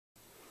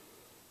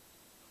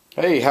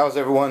Hey, how's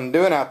everyone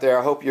doing out there?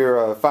 I hope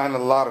you're finding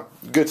a lot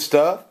of good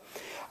stuff.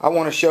 I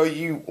want to show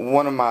you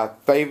one of my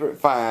favorite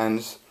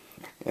finds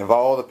of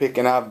all the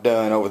picking I've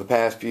done over the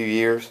past few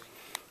years.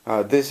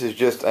 This is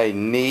just a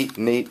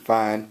neat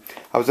find.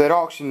 I was at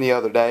auction the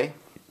other day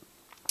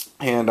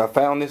and I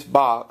found this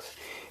box.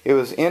 It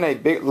was in a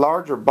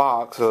larger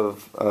box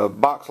of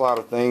box lot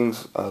of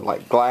things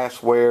like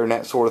glassware and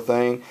that sort of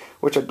thing,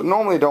 which I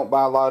normally don't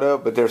buy a lot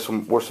of, but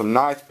were some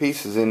nice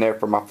pieces in there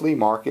for my flea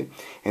market.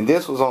 And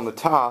this was on the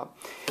top,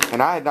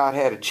 and I had not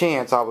had a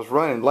chance. I was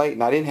running late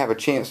and I didn't have a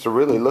chance to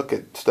really look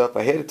at stuff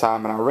ahead of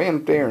time, and I ran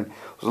up there and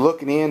was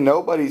looking in.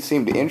 Nobody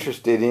seemed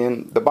interested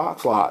in the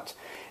box lots.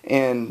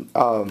 And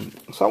so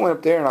I went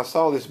up there and I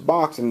saw this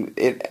box, and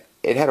it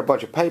had a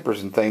bunch of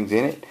papers and things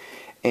in it.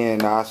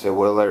 And I said,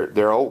 well,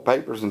 they're old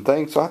papers and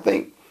things. So I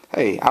think,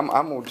 hey, I'm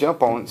gonna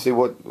jump on it and see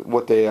what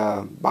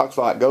the box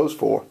lot goes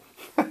for.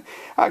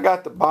 I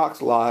got the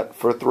box lot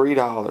for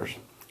 $3.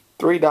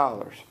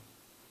 $3.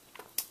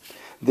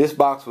 This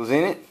box was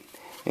in it,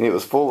 and it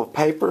was full of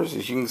papers.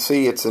 As you can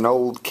see, it's an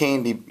old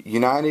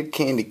United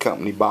Candy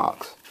Company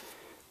box.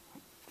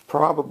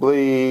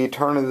 Probably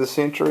turn of the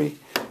century,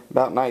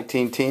 about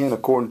 1910,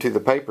 according to the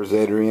papers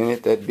that are in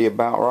it. That'd be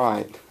about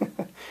right.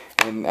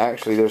 And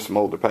actually, there's some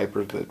older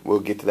papers, but we'll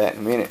get to that in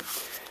a minute.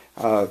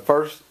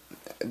 First,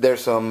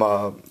 there's some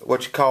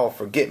what you call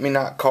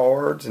forget-me-not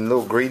cards and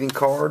little greeting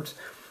cards.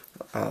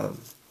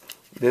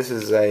 This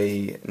is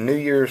a New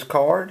Year's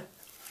card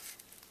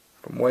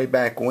from way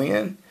back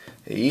when.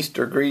 An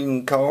Easter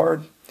greeting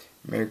card.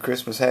 Merry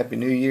Christmas, Happy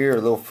New Year.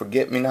 A little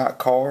forget-me-not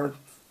card.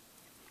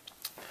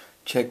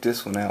 Check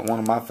this one out. One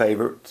of my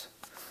favorites.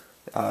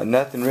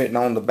 Nothing written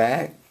on the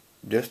back.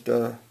 Just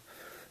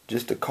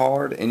a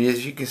card, and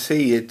as you can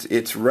see,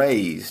 it's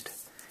raised.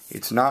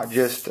 It's not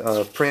just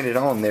printed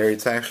on there,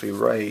 it's actually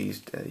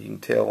raised. You can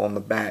tell on the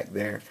back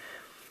there.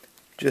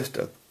 Just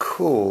a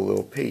cool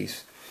little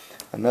piece.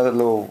 Another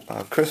little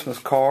Christmas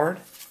card.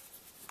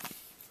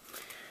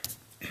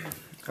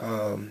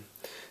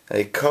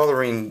 A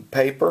coloring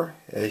paper.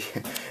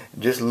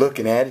 Just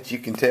looking at it, you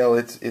can tell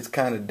it's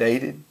kind of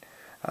dated.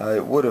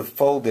 It would have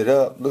folded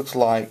up, looks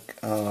like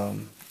a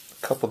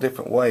couple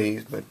different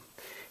ways, but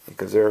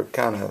because they're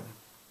kind of,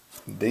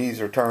 these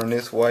are turned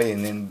this way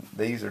and then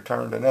these are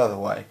turned another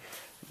way.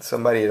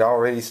 Somebody had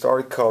already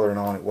started coloring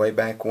on it way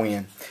back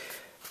when.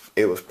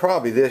 It was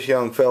probably this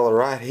young fella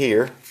right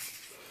here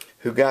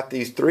who got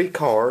these 3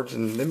 cards,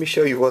 and let me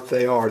show you what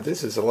they are.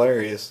 This is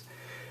hilarious.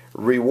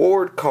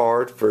 Reward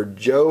card for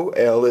Joe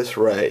Ellis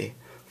Ray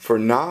for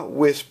not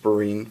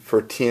whispering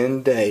for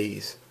 10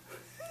 days.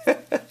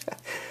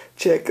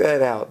 Check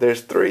that out.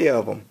 There's 3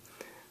 of them.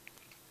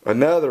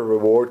 Another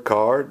reward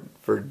card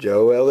for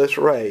Joe Ellis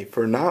Ray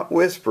for not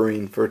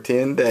whispering for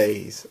 10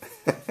 days.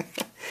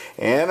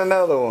 And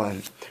another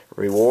one.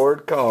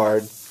 Reward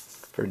card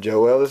for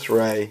Joe Ellis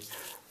Ray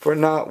for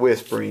not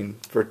whispering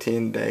for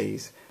 10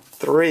 days.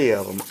 3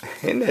 of them.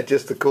 Isn't that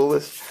just the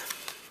coolest?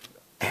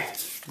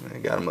 I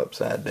got them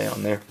upside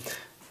down there.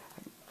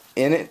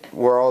 In it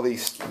were all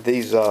these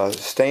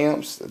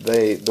stamps.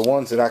 The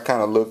ones that I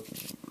kind of look.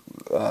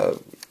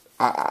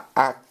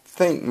 I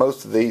think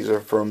most of these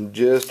are from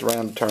just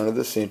around the turn of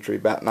the century,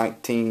 about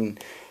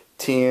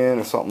 1910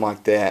 or something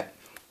like that,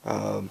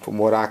 from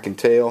what I can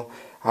tell.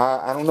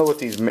 I don't know what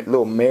these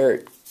little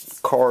merit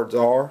cards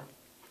are.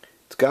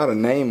 It's got a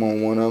name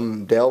on one of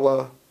them,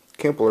 Della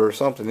Kempler or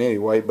something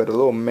anyway, but a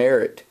little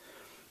merit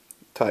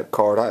type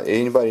card.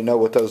 Anybody know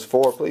what those are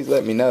for? Please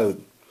let me know.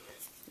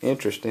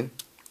 Interesting.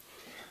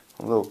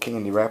 A little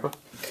candy wrapper.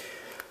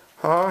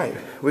 Alright,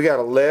 we got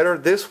a letter.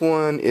 This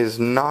one is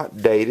not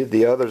dated.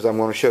 The others I'm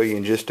going to show you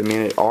in just a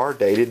minute are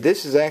dated.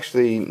 This is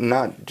actually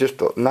not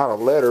a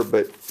letter,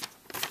 but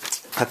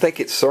I think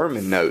it's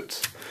sermon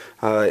notes.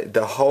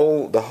 The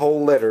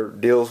whole letter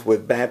deals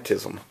with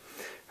baptism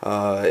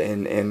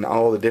and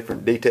all the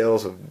different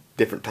details of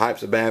different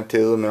types of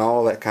baptism and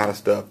all that kind of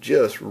stuff.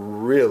 Just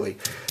really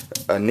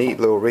a neat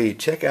little read.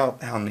 Check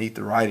out how neat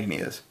the writing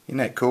is. Isn't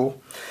that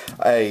cool?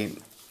 A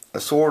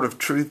Sword of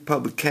Truth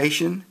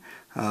publication.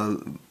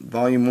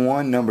 Volume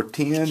 1, number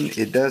 10.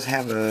 It does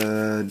have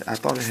I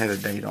thought it had a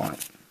date on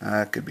it.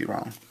 I could be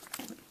wrong.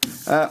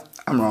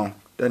 I'm wrong.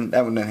 That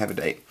one doesn't have a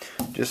date.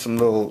 Just some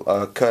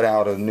little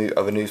cutout of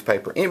a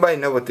newspaper. Anybody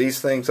know what these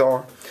things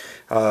are?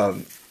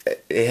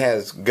 It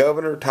has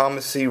Governor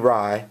Thomas C.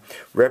 Rye,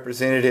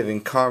 Representative in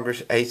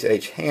Congress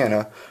H.H.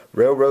 Hanna,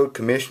 Railroad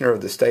Commissioner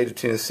of the State of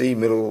Tennessee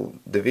Middle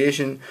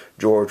Division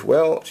George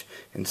Welch,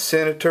 and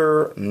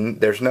Senator,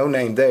 there's no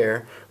name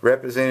there,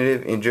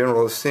 Representative in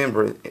General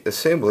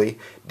Assembly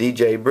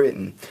D.J.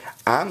 Britton.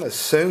 I'm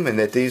assuming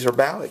that these are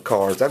ballot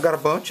cards. I've got a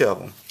bunch of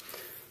them.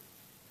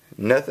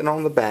 Nothing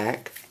on the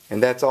back,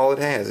 and that's all it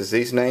has is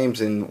these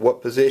names and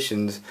what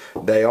positions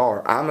they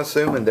are. I'm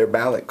assuming they're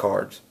ballot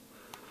cards.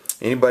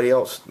 Anybody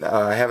else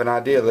have an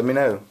idea? Let me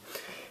know.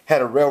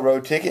 Had a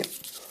railroad ticket.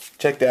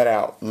 Check that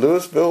out.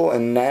 Louisville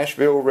and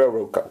Nashville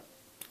Railroad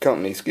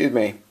Company. Excuse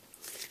me.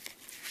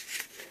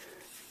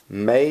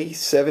 May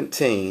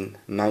 17,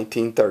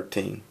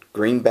 1913.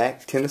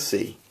 Greenback,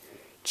 Tennessee.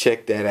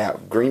 Check that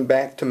out.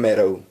 Greenback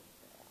tomato.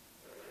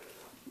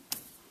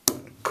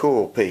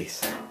 Cool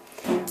piece.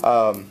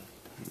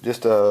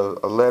 Just a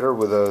letter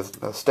with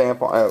a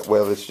stamp on.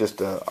 Well, it's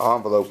just an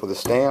envelope with a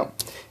stamp.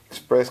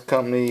 Express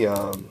Company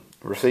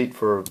receipt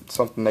for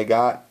something they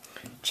got.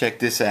 Check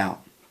this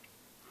out.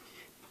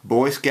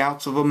 Boy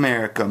Scouts of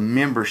America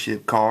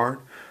membership card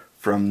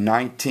from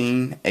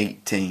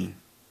 1918.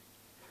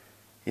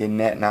 Isn't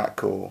that not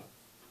cool?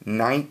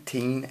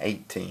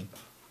 1918.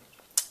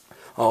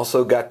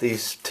 Also got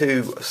these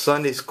 2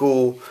 Sunday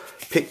school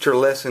picture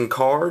lesson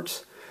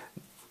cards,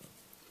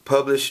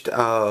 published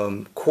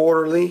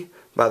quarterly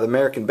by the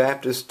American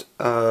Baptist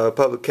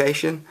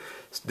publication.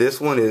 This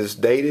one is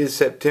dated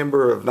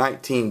September of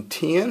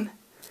 1910,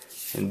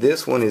 and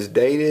this one is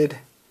dated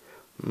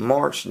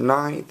March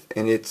 9th,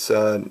 and it's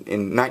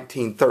in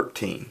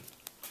 1913.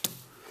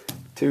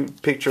 2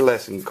 picture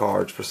lesson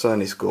cards for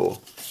Sunday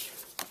school.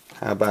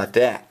 How about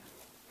that?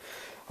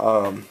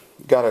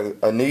 Got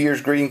a New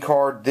Year's greeting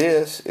card.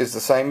 This is the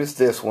same as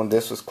this one.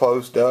 This was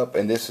closed up,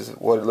 and this is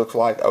what it looks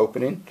like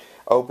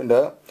opened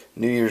up.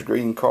 New Year's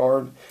greeting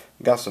card.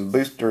 Got some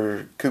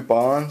booster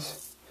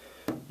coupons.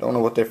 Don't know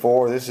what they're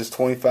for. This is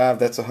 25.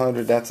 That's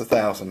 100. That's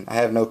 1,000. I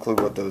have no clue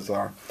what those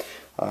are.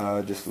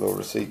 Just a little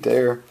receipt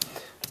there.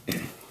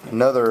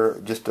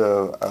 Another just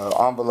a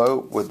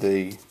envelope with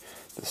the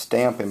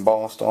stamp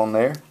embossed on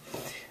there.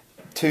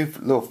 2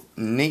 little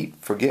neat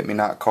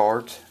forget-me-not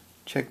cards.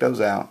 Check those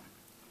out.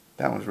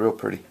 That one's real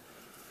pretty.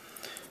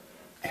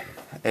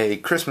 A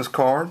Christmas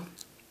card.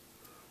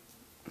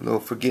 A little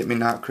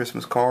forget-me-not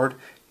Christmas card.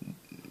 You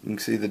can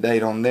see the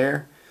date on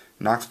there.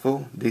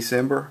 Knoxville,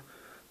 December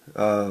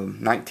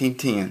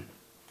 1910.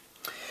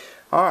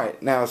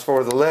 Alright, now as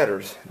for the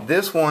letters.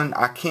 This one,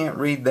 I can't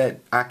read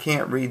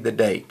the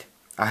date.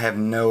 I have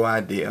no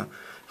idea.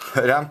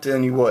 But I'm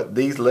telling you what,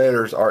 these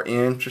letters are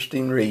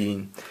interesting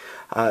reading.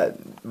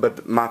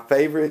 But my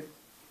favorite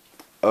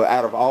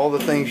out of all the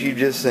things you've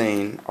just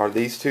seen are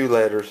these 2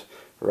 letters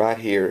right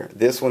here.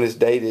 This one is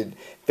dated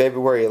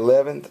February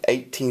 11th,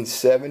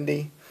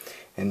 1870,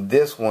 and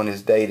this one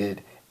is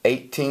dated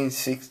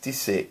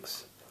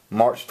 1866,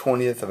 March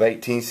 20th of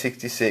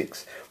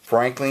 1866,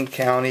 Franklin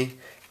County,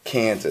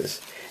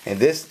 Kansas. And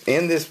this,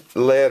 in this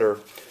letter,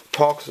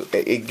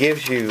 it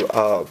gives you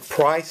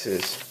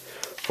prices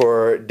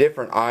for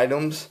different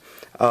items.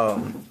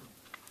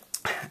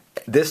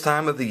 This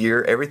time of the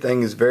year,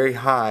 everything is very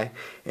high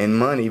and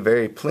money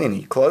very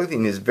plenty.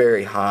 Clothing is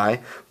very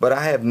high, but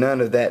I have none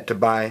of that to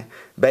buy.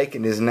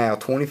 Bacon is now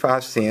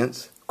 25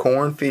 cents,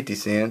 corn 50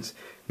 cents,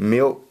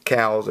 milk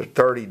cows are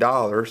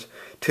 $30,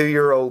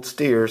 2-year-old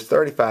steers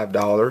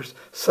 $35,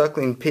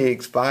 suckling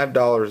pigs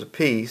 $5 a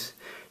piece,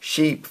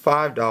 sheep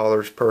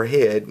 $5 per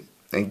head,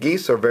 and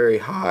geese are very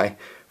high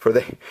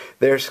for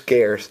they're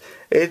scarce.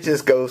 It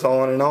just goes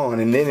on,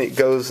 and then it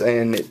goes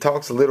and it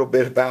talks a little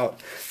bit about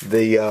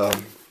the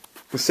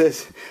it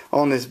says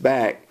on this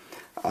back,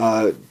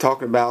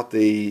 talking about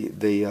the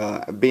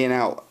being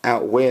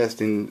out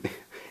west in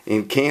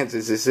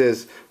Kansas. It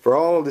says, for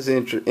all this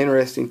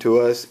interesting to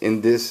us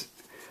in this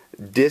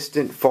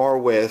distant far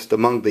west,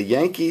 among the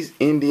Yankees,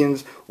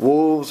 Indians,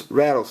 wolves,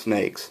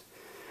 rattlesnakes.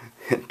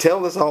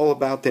 Tell us all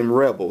about them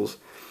rebels.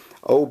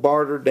 Old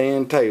Barter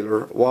Dan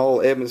Taylor,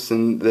 Wall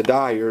Edmondson, the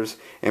Dyers,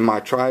 and my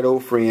tried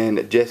old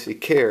friend Jesse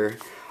Kerr.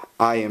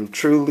 I am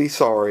truly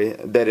sorry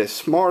that as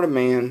smart a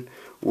man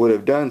would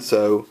have done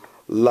so.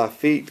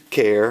 Lafitte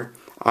Kerr.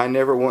 I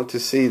never want to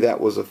see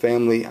that was a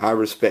family I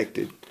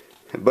respected.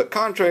 But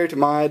contrary to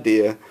my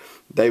idea,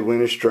 they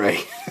went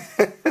astray.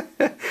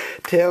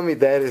 Tell me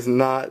that is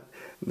not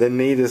the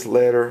neatest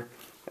letter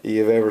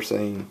you've ever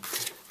seen.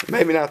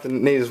 Maybe not the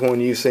neatest one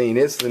you've seen.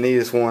 It's the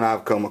neatest one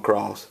I've come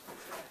across.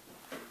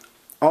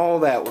 All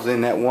that was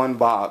in that one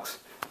box.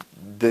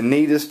 The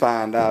neatest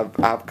find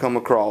I've come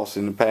across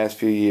in the past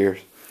few years.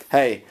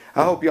 Hey,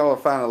 I hope y'all are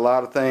finding a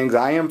lot of things.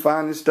 I am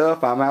finding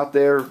stuff. I'm out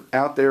there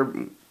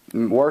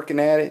working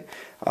at it.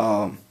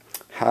 I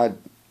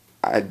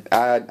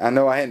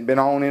know I hadn't been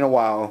on in a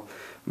while,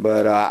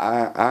 but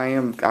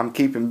I'm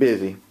keeping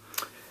busy.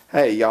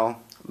 Hey, y'all,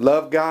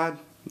 love God,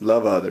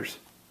 love others.